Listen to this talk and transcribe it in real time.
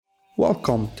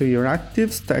Welcome to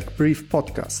Euractiv's Tech Brief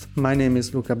podcast. My name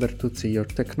is Luca Bertuzzi, your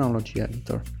technology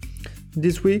editor.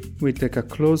 This week, we take a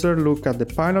closer look at the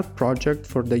pilot project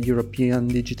for the European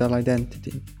digital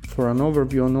identity. For an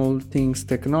overview on all things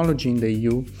technology in the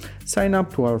EU, sign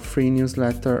up to our free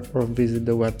newsletter or visit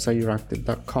the website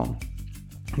euractiv.com.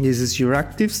 This is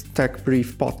Euractiv's Tech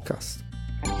Brief podcast.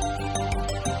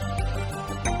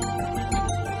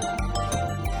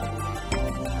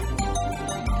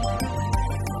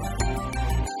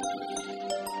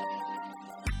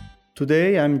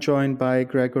 Today, I'm joined by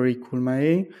Gregory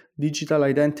Coulmaet, Digital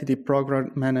Identity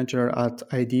Program Manager at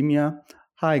IDEMIA.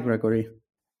 Hi, Gregory.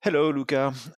 Hello,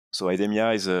 Luca. So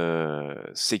IDEMIA is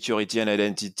a security and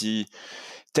identity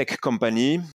tech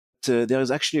company. There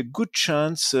is actually a good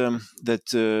chance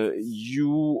that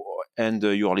you and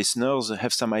your listeners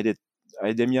have some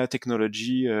IDEMIA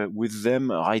technology with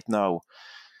them right now.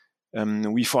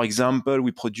 For example,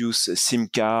 we produce SIM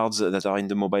cards that are in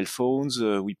the mobile phones.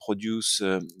 We produce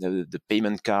the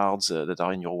payment cards that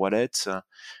are in your wallet,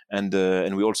 and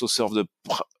we also serve the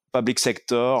public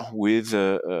sector with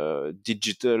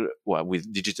digital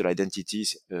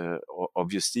identities.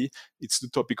 Obviously, it's the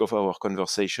topic of our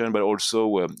conversation, but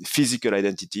also physical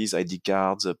identities, ID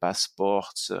cards,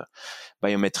 passports,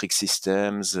 biometric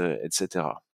systems,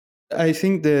 etc. I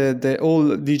think the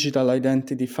whole digital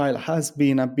identity file has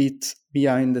been a bit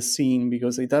behind the scene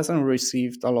because it hasn't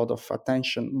received a lot of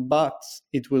attention, but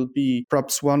it will be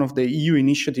perhaps one of the EU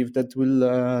initiatives that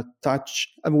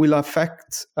will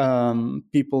affect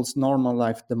people's normal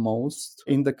life the most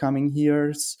in the coming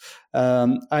years.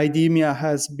 IDEMIA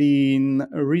has been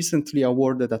recently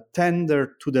awarded a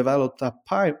tender to develop a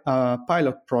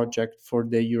pilot project for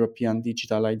the European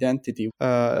digital identity,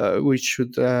 which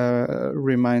should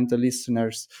remind the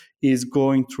listeners is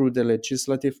going through the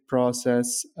legislative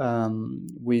process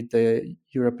with the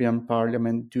European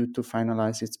Parliament due to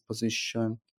finalize its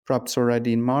position, perhaps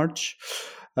already in March.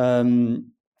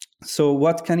 So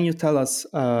what can you tell us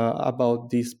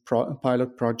about this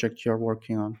pilot project you're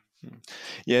working on?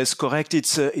 Yes, correct.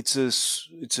 It's a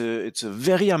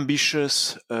very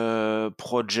ambitious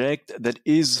project that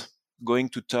is going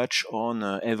to touch on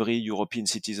every European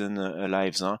citizen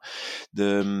lives.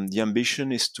 The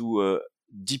ambition is to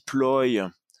deploy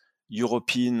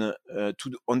European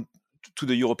to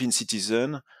the European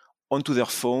citizen onto their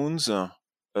phones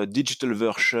a digital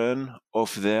version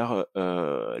of their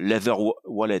leather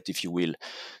wallet, if you will.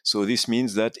 So this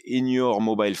means that in your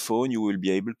mobile phone, you will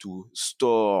be able to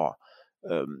store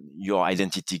your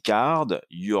identity card,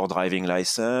 your driving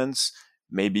license,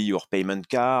 maybe your payment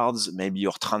cards, maybe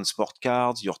your transport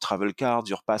cards, your travel cards,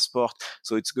 your passport.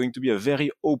 So it's going to be a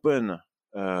very open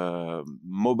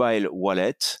mobile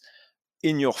wallet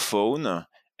in your phone,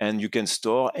 and you can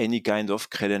store any kind of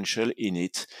credential in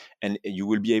it, and you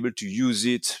will be able to use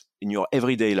it in your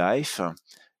everyday life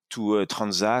to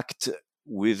transact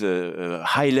with a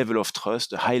high level of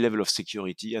trust, a high level of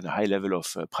security, and a high level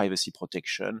of privacy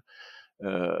protection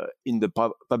in the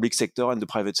public sector and the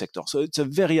private sector. So it's a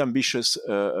very ambitious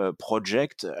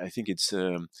project. I think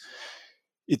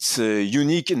it's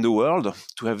unique in the world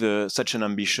to have such an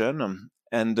ambition.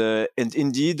 And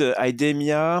indeed,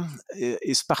 IDEMIA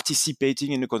is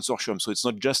participating in a consortium. So it's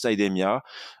not just IDEMIA.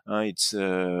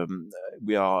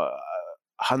 We are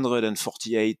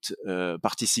 148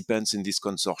 participants in this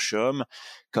consortium,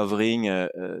 covering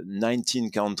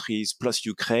 19 countries plus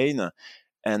Ukraine.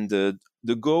 And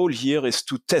the goal here is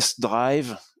to test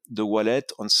drive the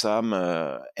wallet on some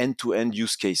end-to-end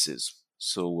use cases.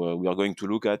 So we are going to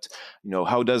look at,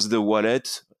 how does the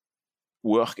wallet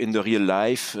work in the real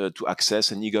life to access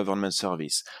an e-government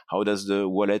service? How does the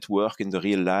wallet work in the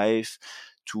real life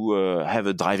to have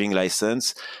a driving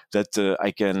license that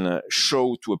I can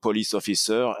show to a police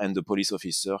officer, and the police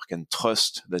officer can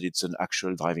trust that it's an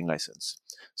actual driving license?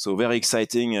 So very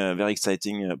exciting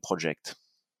project.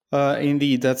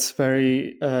 Indeed, that's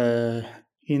very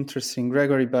interesting,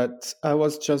 Gregory, but I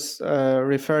was just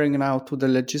referring now to the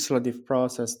legislative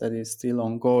process that is still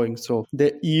ongoing. So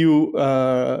the EU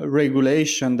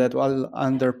regulation that will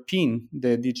underpin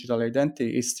the digital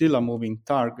identity is still a moving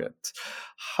target.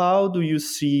 How do you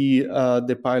see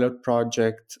the pilot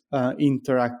project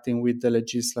interacting with the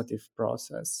legislative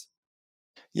process?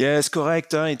 Yes,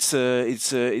 correct. It's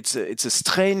a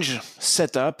strange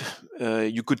setup.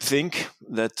 You could think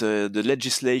that the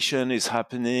legislation is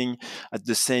happening at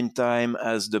the same time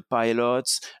as the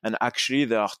pilots, and actually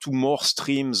there are two more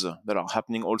streams that are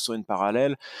happening also in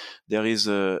parallel. There is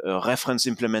a reference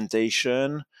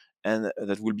implementation, and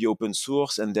that will be open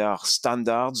source, and there are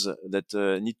standards that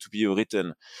need to be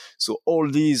written. So all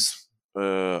these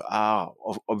are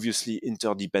obviously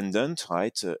interdependent,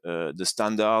 right? The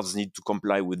standards need to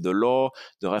comply with the law.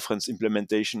 The reference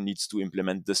implementation needs to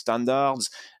implement the standards,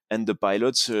 and the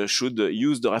pilots should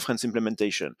use the reference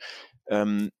implementation.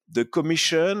 The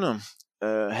Commission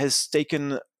has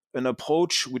taken an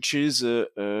approach which is a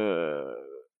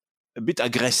bit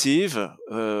aggressive,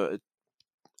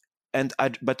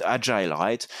 but agile,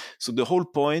 right? So the whole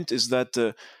point is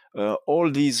that all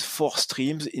these 4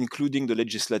 streams, including the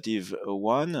legislative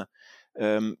one,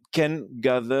 can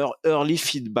gather early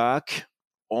feedback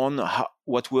on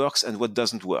what works and what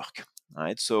doesn't work,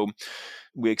 right? So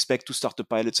we expect to start the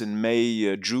pilots in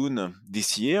May, June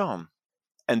this year.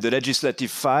 And the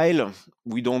legislative file,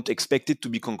 we don't expect it to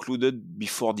be concluded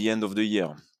before the end of the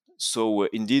year. So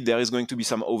indeed, there is going to be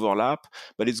some overlap,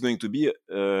 but it's going to be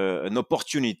an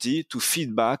opportunity to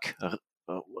feedback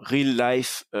real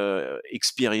life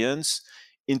experience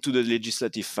into the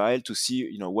legislative file to see,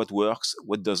 what works,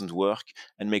 what doesn't work,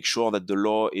 and make sure that the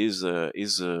law is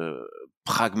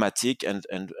pragmatic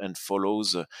and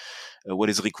follows what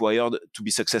is required to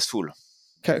be successful.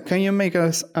 Can you make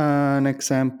us an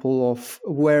example of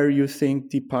where you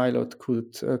think the pilot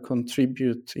could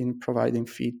contribute in providing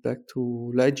feedback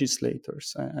to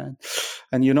legislators? And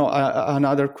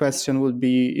another question would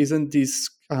be, isn't this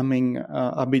coming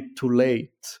a bit too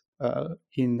late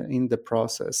in the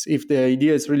process, if the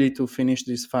idea is really to finish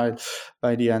this file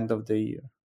by the end of the year?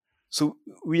 So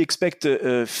we expect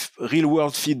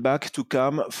real-world feedback to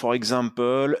come, for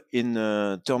example, in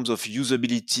terms of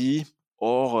usability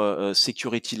or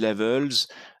security levels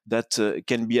that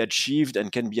can be achieved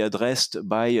and can be addressed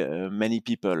by many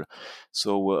people.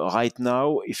 So right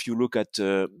now, if you look at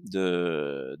the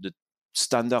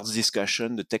standards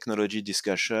discussion, the technology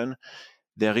discussion,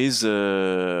 there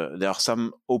are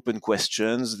some open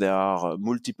questions. There are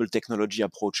multiple technology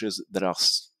approaches that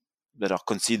are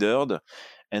considered,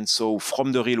 and so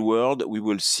from the real world, we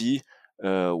will see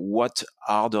what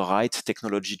are the right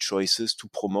technology choices to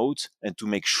promote and to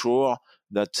make sure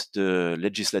that the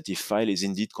legislative file is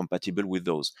indeed compatible with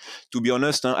those. To be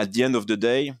honest, at the end of the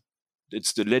day,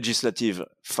 it's the legislative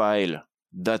file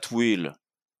that will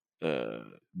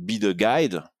be the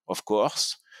guide, of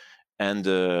course, and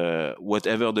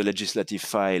whatever the legislative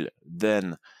file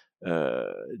then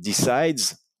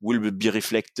decides will be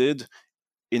reflected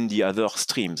in the other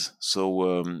streams.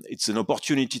 So it's an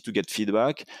opportunity to get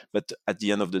feedback, but at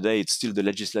the end of the day, it's still the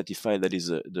legislative file that is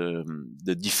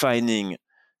the defining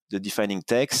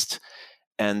text.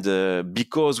 And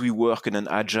because we work in an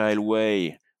agile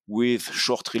way with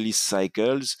short release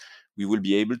cycles, we will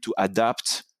be able to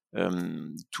adapt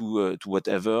to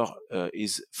whatever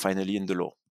is finally in the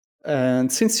law.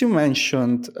 And since you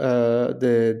mentioned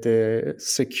the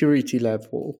security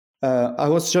level, I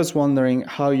was just wondering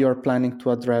how you're planning to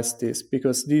address this,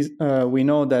 because we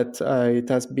know that it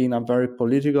has been a very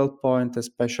political point,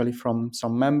 especially from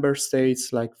some member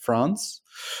states like France,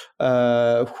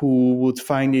 who would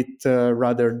find it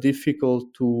rather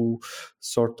difficult to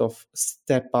sort of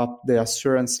step up the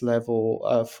assurance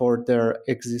level for their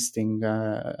existing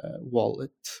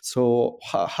wallet. So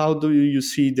how do you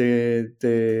see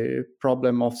the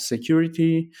problem of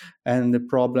security and the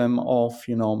problem of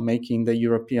making the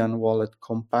European wallet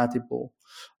compatible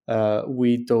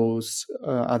with those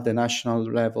at the national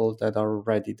level that are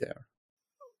already there?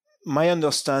 My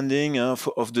understanding of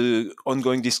the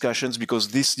ongoing discussions, because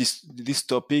this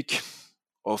topic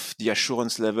of the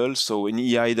assurance level, so in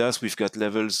eIDAS we've got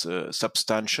levels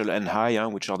substantial and high,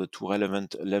 which are the 2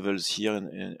 relevant levels here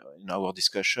in our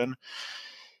discussion.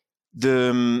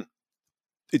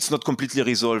 It's not completely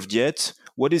resolved yet.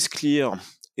 What is clear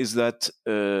is that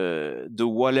the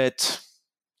wallet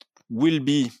will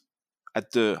be at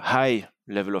the high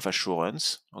level of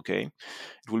assurance. Okay,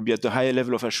 it will be at the high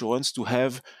level of assurance to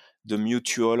have the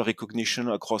mutual recognition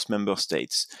across member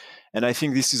states. And I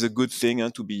think this is a good thing,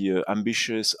 to be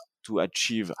ambitious to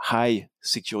achieve high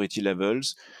security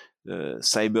levels.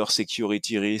 Cyber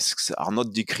security risks are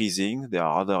not decreasing, they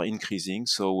are rather increasing.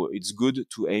 So it's good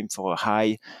to aim for a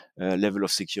high level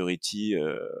of security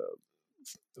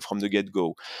from the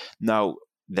get-go. Now,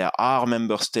 there are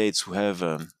member states who have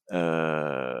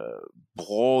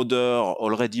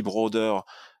already broader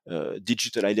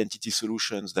digital identity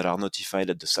solutions that are notified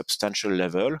at the substantial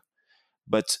level.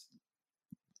 But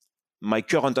my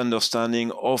current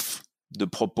understanding of the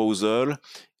proposal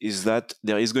is that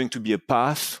there is going to be a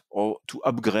path to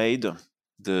upgrade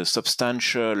the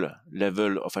substantial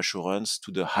level of assurance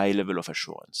to the high level of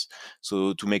assurance.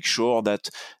 So to make sure that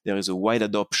there is a wide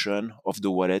adoption of the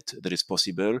wallet that is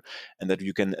possible and that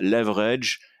you can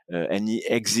leverage any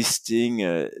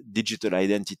existing digital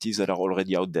identities that are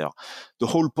already out there. The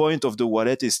whole point of the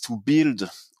wallet is to build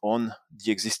on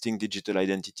the existing digital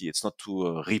identity. It's not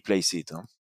to replace it.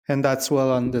 And that's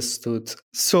well understood.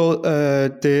 So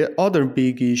the other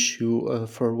big issue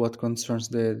for what concerns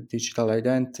the digital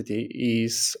identity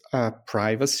is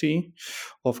privacy.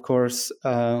 Of course,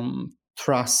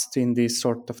 trust in this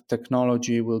sort of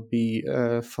technology will be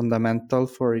fundamental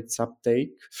for its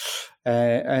uptake.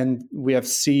 And we have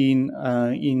seen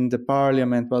in the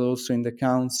parliament, but also in the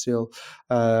council,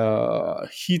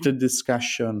 heated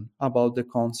discussion about the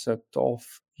concept of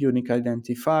unique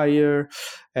identifier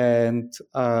and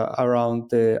around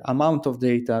the amount of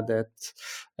data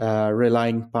that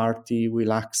relying party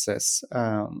will access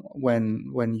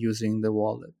when using the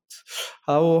wallet.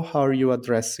 How are you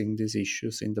addressing these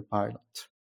issues in the pilot?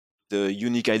 The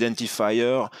unique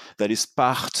identifier that is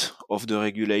part of the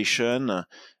regulation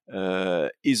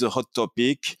is a hot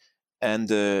topic,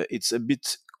 and it's a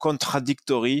bit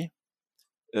contradictory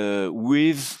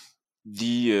with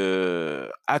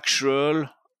the actual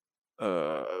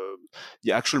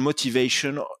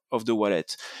motivation of the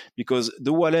wallet, because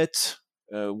the wallet,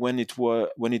 when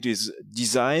it is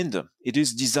designed,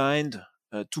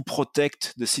 to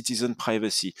protect the citizen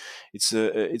privacy.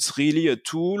 It's really a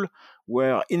tool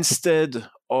where, instead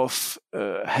of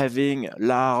having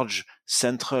large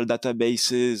central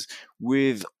databases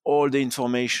with all the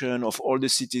information of all the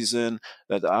citizens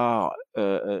that are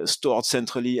stored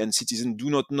centrally, and citizens do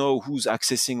not know who's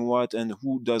accessing what and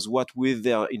who does what with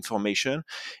their information,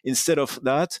 instead of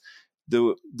that,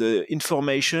 the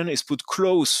information is put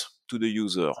close to the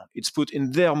user. It's put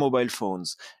in their mobile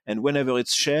phones, and whenever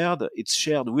it's shared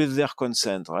with their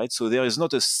consent, right? So there is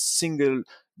not a single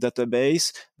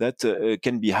database that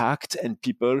can be hacked, and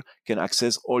people can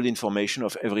access all the information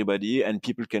of everybody, and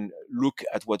people can look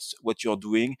at what you're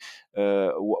doing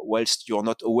whilst you're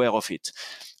not aware of it.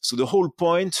 So the whole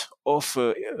point of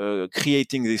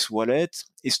creating this wallet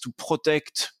is to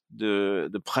protect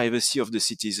the privacy of the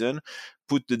citizen,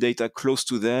 put the data close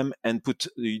to them, and put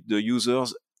the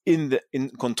users in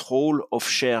control of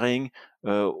sharing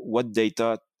what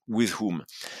data with whom.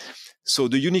 So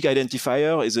the unique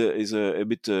identifier is a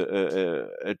bit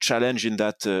a challenge in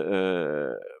that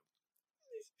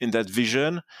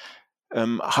vision.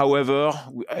 However,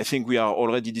 I think we are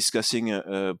already discussing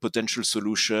potential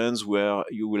solutions where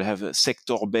you will have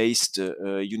sector-based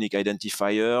unique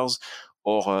identifiers,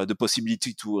 or the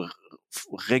possibility to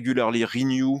regularly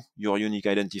renew your unique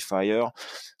identifier,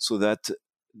 so that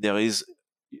there is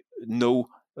no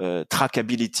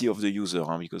trackability of the user,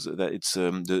 because it's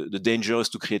the danger is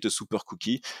to create a super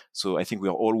cookie. So I think we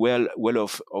are all well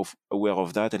aware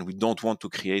of that, and we don't want to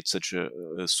create such a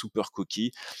super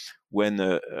cookie when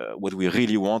what we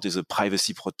really want is a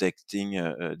privacy protecting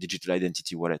digital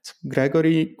identity wallet.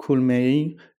 Gregory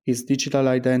Koulmei is Digital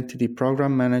Identity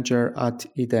Program Manager at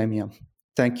IDEMIA.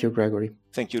 Thank you, Gregory.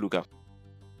 Thank you, Luca.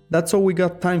 That's all we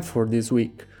got time for this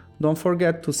week. Don't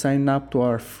forget to sign up to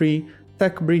our free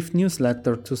Tech Brief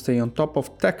newsletter to stay on top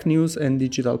of tech news and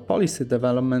digital policy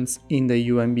developments in the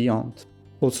EU and beyond.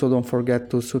 Also, don't forget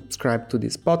to subscribe to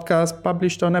this podcast,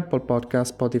 published on Apple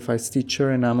Podcasts, Spotify,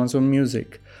 Stitcher, and Amazon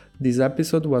Music. This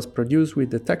episode was produced with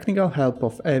the technical help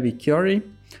of Evi Chiori.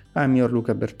 I'm your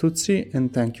Luca Bertuzzi,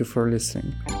 and thank you for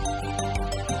listening.